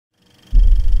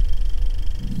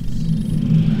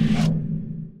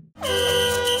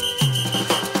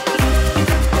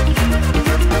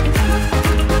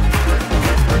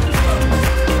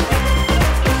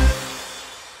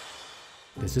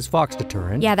fox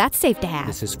deterrent. Yeah, that's safe to have.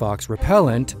 This is fox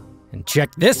repellent. And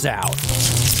check this out.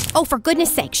 Oh, for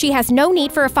goodness sake, she has no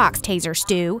need for a fox taser,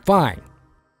 Stu. Fine.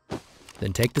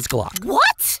 Then take this Glock.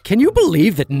 What? Can you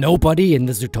believe that nobody in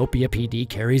the Zootopia PD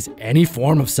carries any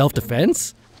form of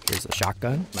self-defense? Here's a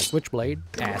shotgun, my switchblade,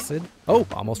 acid. Oh,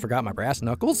 almost forgot my brass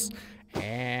knuckles.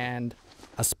 And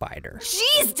a spider.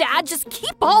 Jeez, Dad, just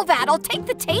keep all that. I'll take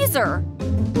the taser.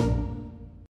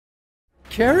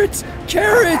 Carrots?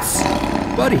 Carrots!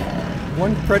 Buddy,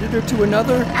 one predator to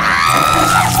another.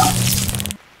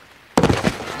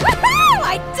 Woohoo!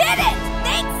 I did it!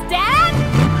 Thanks,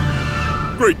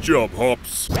 Dad! Great job,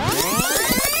 Hops.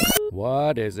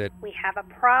 What is it? We have a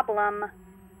problem.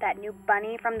 That new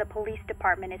bunny from the police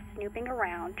department is snooping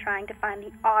around trying to find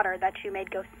the otter that you made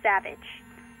go savage.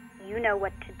 You know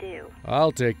what to do.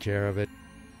 I'll take care of it.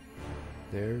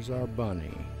 There's our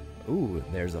bunny. Ooh,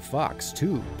 there's a fox,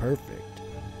 too. Perfect.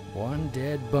 One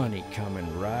dead bunny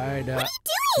coming right up. What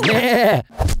are you doing? Yeah!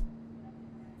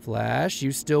 Flash,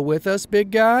 you still with us,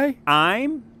 big guy?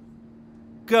 I'm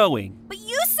going But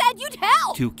you said you'd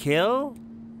help! to kill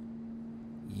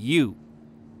you.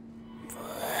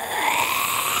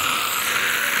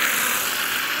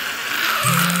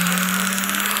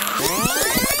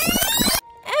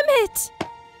 Emmett!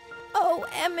 Oh,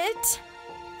 Emmett.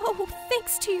 Oh,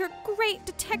 thanks to your great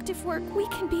detective work, we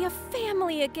can be a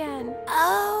family again.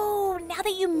 Oh, now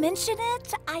that you mention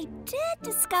it, I did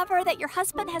discover that your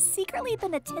husband has secretly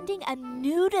been attending a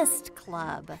nudist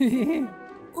club.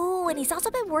 Ooh, and he's also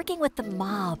been working with the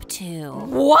mob, too.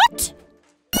 What?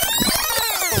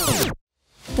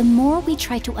 The more we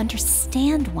try to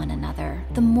understand one another,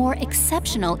 the more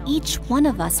exceptional each one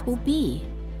of us will be.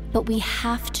 But we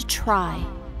have to try.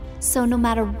 So no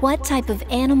matter what type of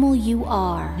animal you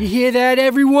are... You hear that,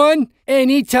 everyone?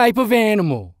 Any type of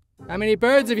animal. How many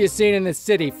birds have you seen in this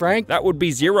city, Frank? That would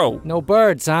be 0. No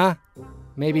birds, huh?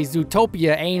 Maybe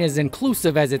Zootopia ain't as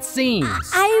inclusive as it seems.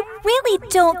 I really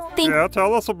don't think... Yeah,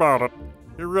 tell us about it.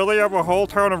 You really have a whole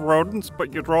town of rodents,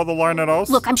 but you draw the line at us?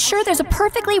 Look, I'm sure there's a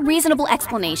perfectly reasonable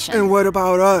explanation. And what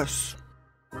about us?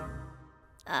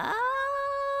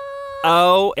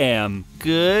 OM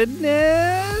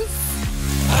goodness.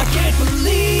 I can't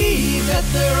believe that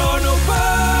there are no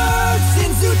birds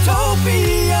in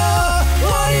Zootopia.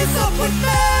 What is up with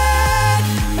that?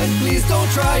 And please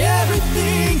don't try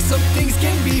everything. Some things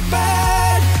can be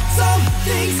bad. Some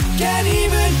things can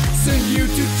even send you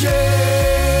to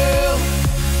jail.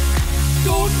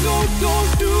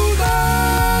 Don't do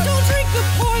that. Don't drink the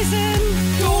poison.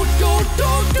 Don't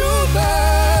do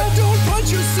that. Don't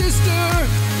punch your sister.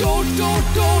 Don't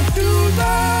do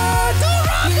that. Don't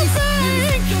rob the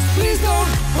bank. Just please don't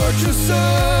hurt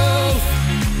yourself.